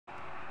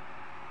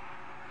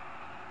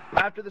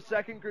After the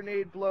second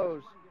grenade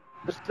blows,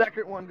 the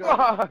second one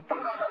goes.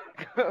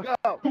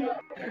 Go!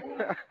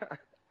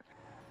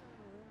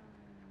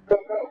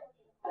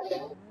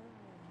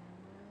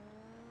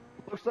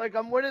 Looks like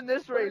I'm winning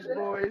this race,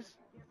 boys.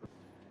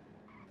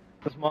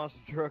 This monster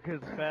truck is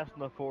fast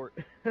enough for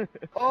it.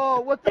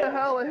 Oh, what the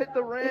hell? I hit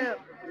the ramp.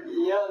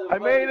 I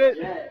made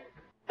it.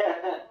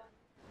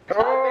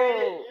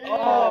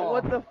 Oh,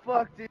 what the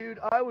fuck, dude?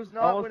 I was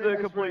not almost winning did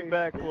a this complete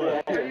race.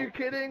 backflip. Are you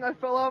kidding? I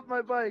fell off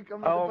my bike. I'm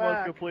in the I almost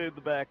back. completed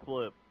the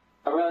backflip.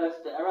 I'd rather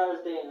stay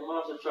in the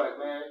monster truck,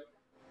 man.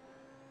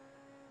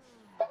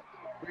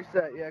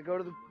 Reset. Yeah, go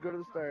to the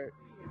start.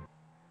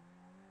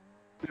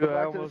 Dude, I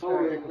Back to the almost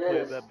start.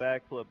 completed that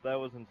backflip. That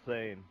was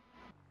insane.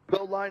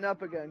 Go line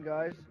up again,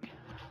 guys.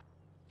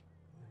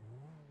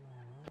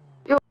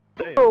 Yo,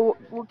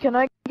 can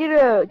I get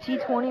a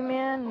T20,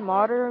 man?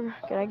 Modder?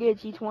 Can I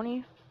get a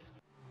T20?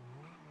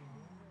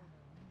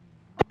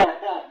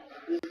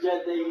 This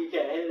jet thing, you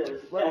can't hit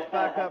us. Let's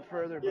back up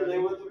further, He's buddy.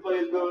 like, what the fuck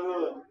is going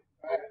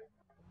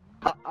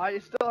on? I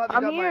still haven't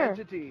I'm got here. my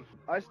entity.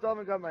 I still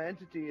haven't got my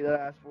entity that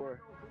I asked for.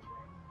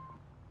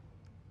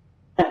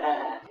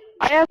 I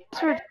asked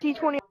for a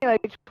T20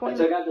 like I 20.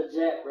 took out the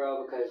jet,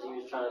 bro, because he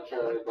was trying to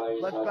kill everybody.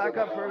 Let's so back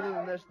up further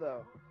than this,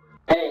 though.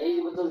 Hey,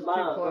 he's with This those is too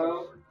bombs,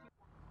 close. bro.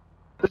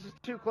 This is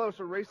too close.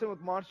 We're racing with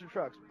monster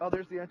trucks. Oh,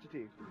 there's the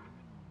entity.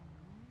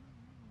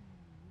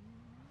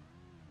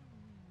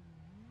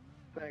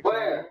 Thanks.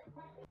 Where? Man.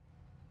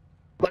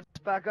 Let's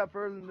back up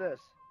further than this.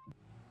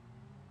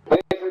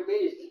 Wait for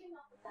Beast.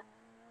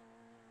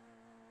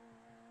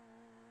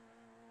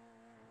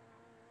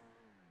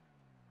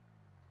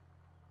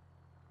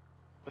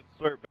 Let's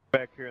start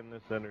back here in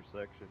this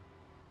intersection.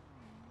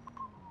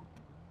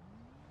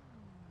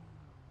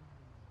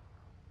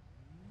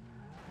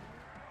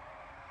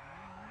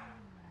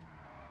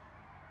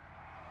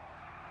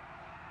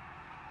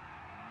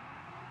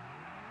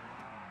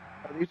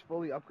 Are these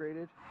fully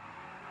upgraded?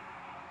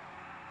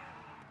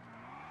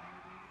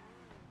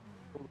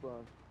 Hold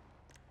on.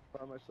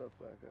 Find myself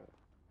back up.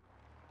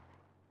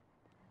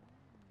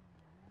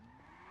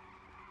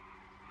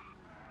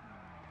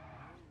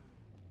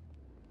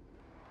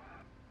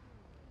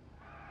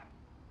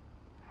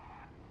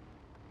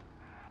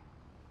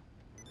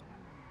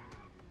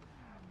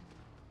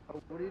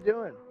 Oh, what are you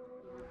doing?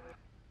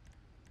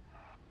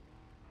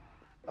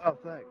 Oh,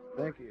 thanks.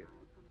 Thank you.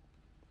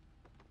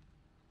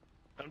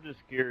 I'm just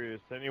curious.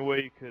 Any way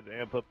you could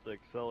amp up the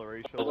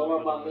acceleration a Don't little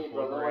worry bit on about me, this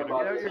bro. Don't worry liberator?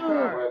 about Get out this. your Don't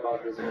car. worry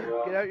about this,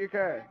 bro. Get out your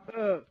car.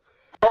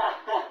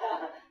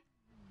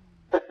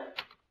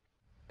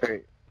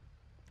 Great.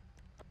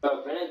 Bro,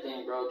 if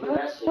anything, bro, do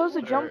that shit. What's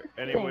the jump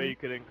Any thing? way you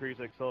could increase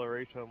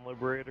acceleration on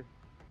liberator?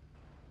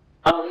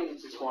 I don't need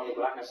it to 20,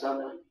 but I can sell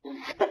it.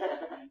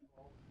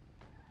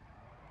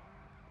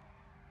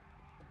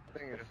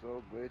 Thing is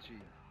so glitchy.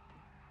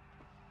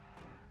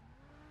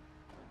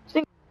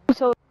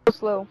 So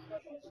slow.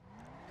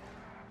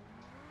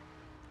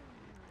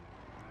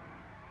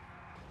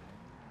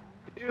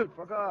 Dude,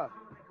 fuck off.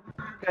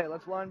 Okay,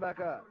 let's line back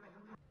up.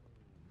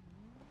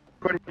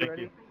 Ready? Thank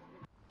Ready? you.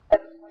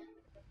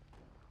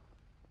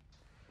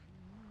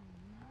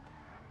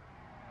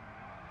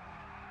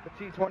 The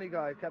T20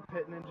 guy kept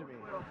hitting into me.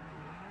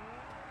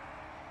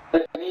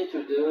 I need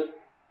to, dude.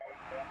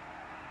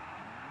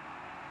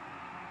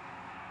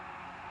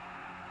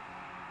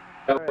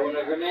 When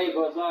a grenade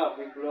goes off,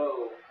 we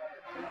blow.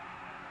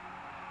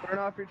 Burn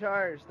off your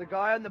tires. The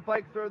guy on the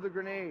bike threw the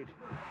grenade.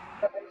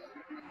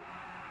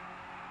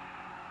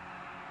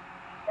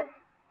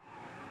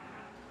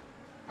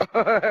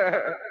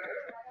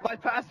 My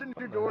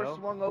passenger door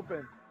swung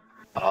open.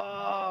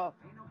 Oh!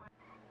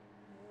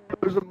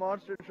 There's a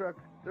monster truck.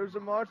 There's a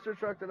monster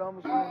truck that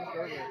almost went in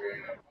the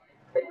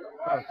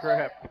Oh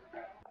crap.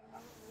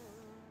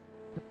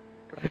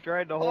 I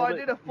tried to hold I it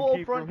did a and full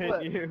keep front from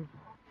hitting flip. you.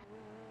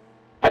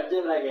 I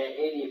did like an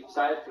 80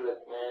 side flip,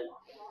 man.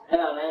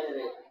 And I landed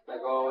it,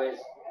 like always.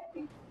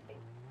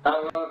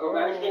 I'm gonna go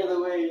back the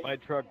other way. My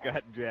truck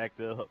got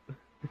jacked up.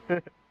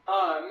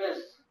 Oh, I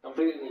missed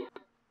completely.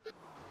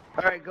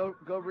 Alright, go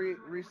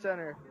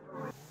recenter.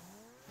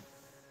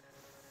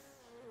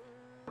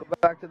 Go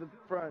back to the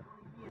front.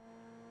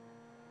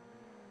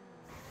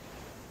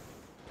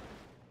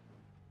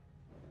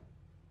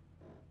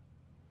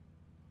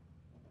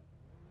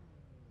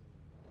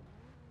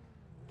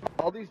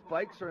 All these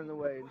bikes are in the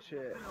way and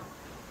shit.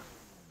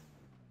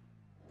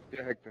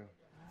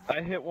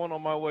 I hit one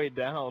on my way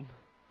down.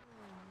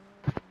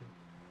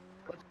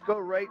 Let's go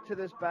right to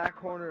this back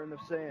corner in the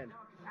sand.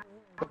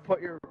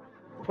 Put your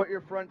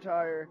front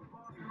tire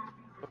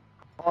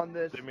on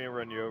this. Let me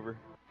run you over.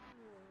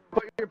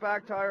 Put your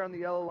back tire on the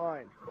yellow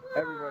line.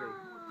 Everybody.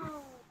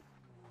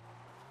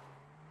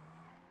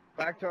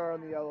 Back tire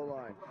on the yellow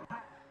line.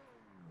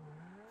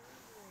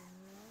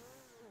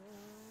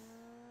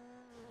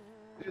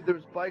 Dude, there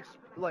was bikes,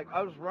 like,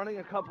 I was running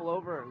a couple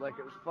over, like,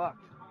 it was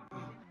fucked.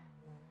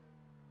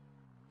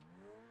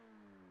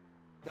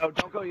 No,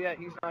 don't go yet.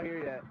 He's not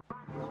here yet.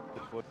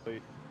 Just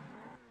wait.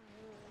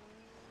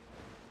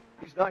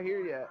 He's not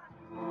here yet.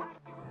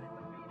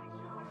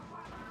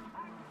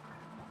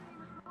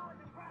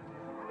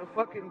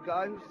 fucking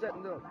guy who's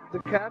setting the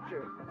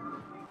capture.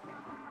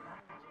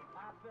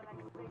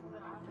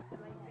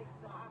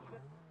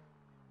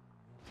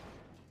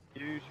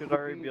 You should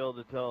already be able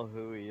to tell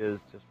who he is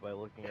just by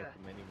looking at the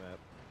mini-map.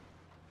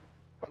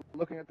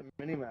 Looking at the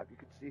mini-map, you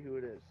can see who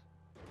it is.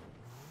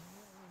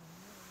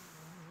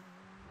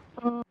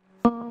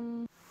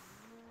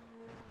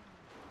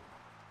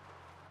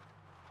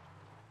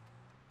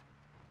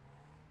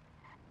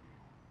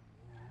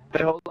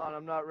 Hey, hold on,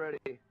 I'm not ready.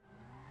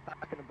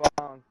 Packing the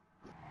bong.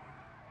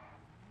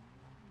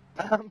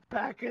 I'm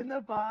packing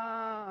the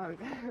bong.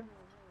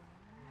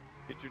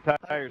 Get your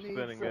tires I need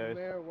spinning, some guys.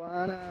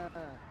 marijuana.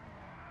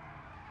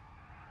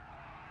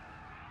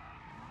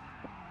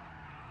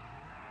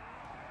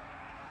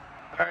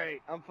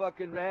 Alright, I'm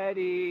fucking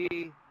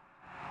ready.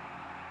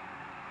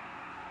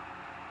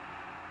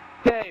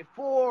 Okay,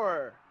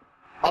 4.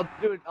 I'll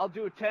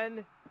do a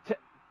 10.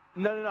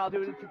 No, I'll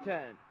do it to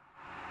 10.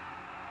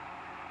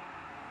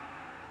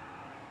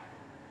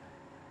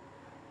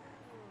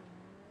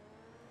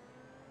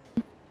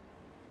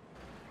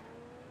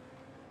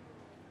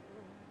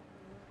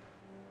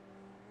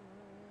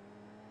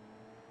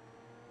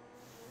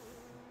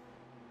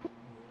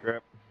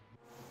 Crap.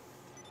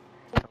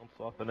 I'm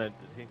off an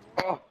entity.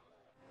 Oh.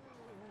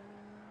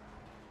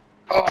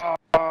 Oh.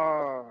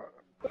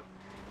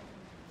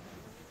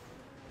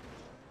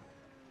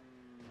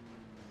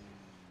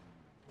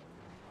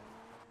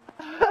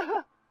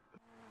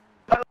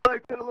 I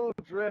like did a little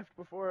drift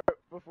before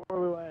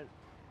we went.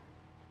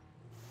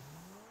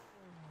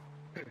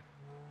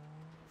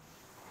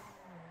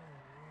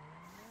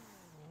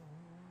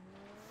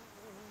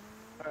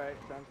 Alright,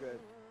 sounds good.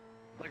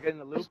 Like in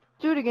the loop. Let's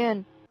do it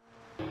again.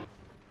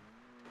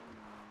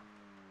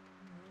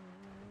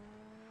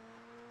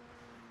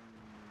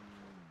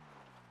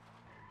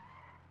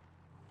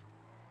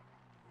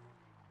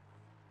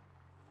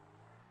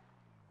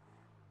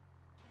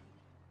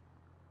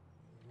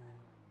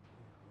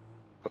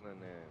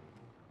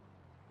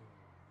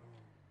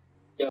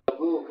 Yo,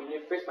 boo, can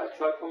you fix my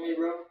truck for me,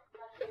 bro?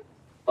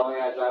 Only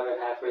I drive it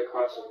halfway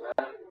across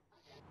the map.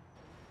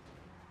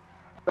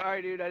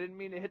 Sorry, dude, I didn't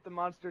mean to hit the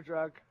monster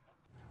truck.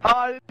 Oh,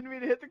 I didn't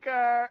mean to hit the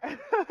car.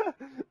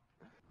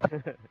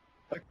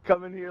 I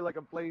come in here like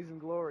a blazing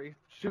glory,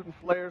 shooting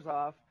flares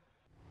off.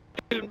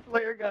 Shooting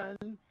flare gun.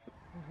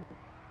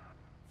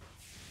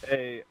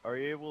 Hey, are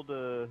you able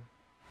to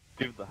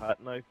do the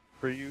hot knife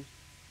for use?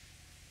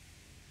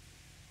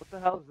 What the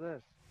hell is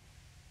this?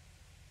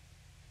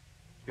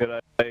 Could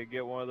I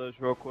get one of those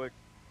real quick?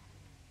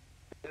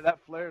 Yeah, that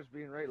flare's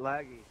being right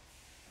laggy.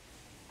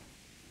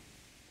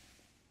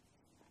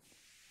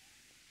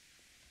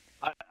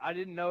 I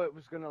didn't know it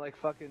was gonna like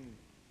fucking.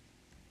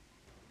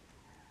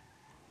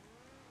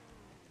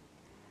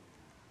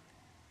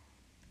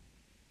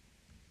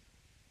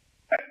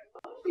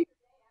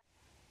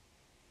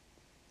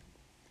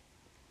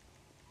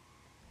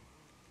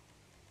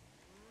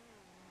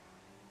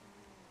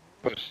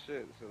 Oh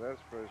shit, so that's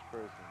first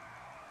person.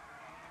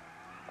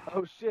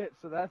 Oh shit,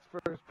 so that's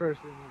first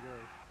person,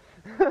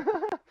 you guys.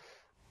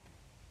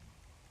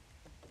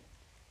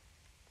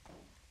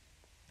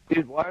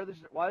 Dude, why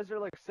is there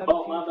like 17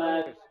 Oh, my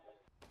bad. flares?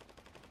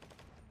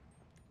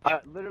 I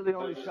literally I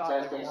only was just shot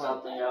like testing one.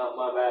 something out,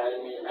 my bad.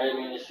 I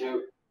didn't mean to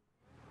shoot.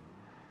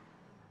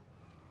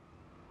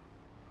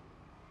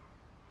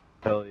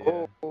 Hell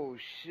yeah. Oh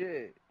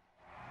shit.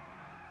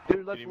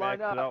 Dude, let's Can you line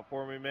max up. it out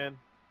for me, man?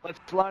 Let's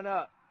line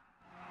up.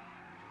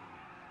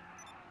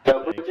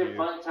 Yo, put Thank your you.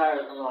 front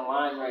tires on the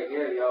line right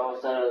here, yo,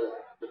 instead of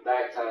the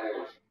back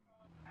tires.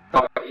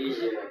 More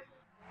easier.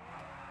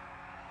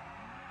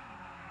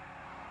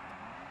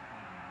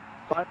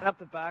 Line up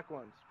the back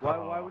ones.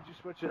 Why would you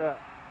switch it up?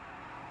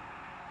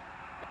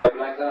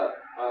 Back up.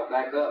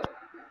 Back up.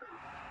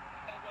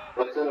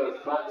 Go to the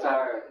front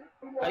tire.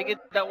 I get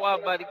that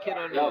wild body kid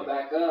on Yo, there.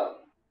 back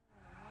up.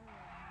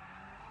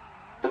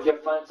 Put your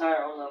front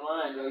tire on the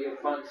line, yo, your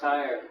front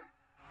tire.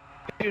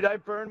 Dude, I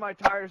burned my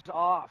tires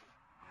off.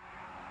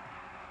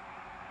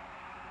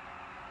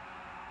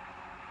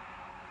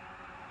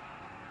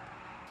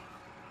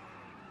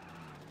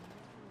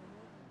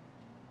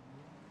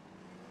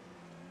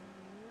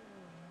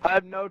 I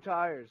have no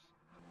tires.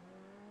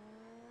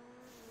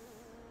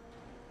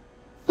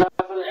 Stop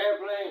for the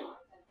airplane.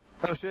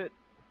 Oh shit.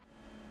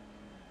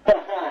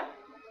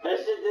 That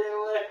shit didn't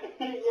work.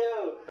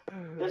 Yo.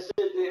 That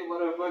shit didn't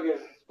motherfucking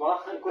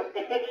spawn quick.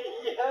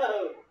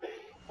 Yo.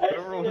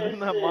 Whoever was in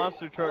that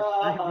monster truck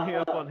screwed me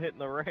up on hitting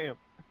the ramp.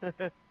 Damn,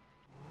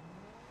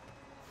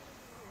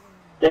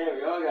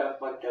 we all got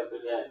fucked up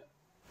in that.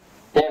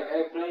 Damn,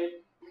 airplane.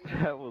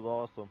 That was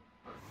awesome.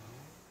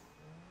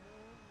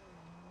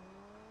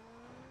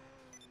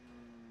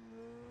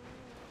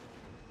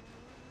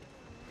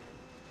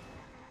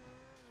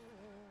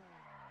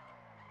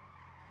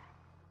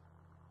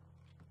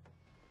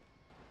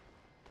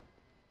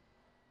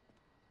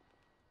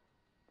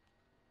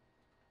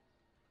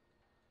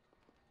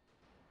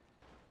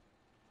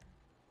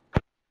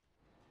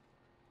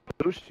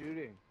 Who's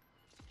shooting?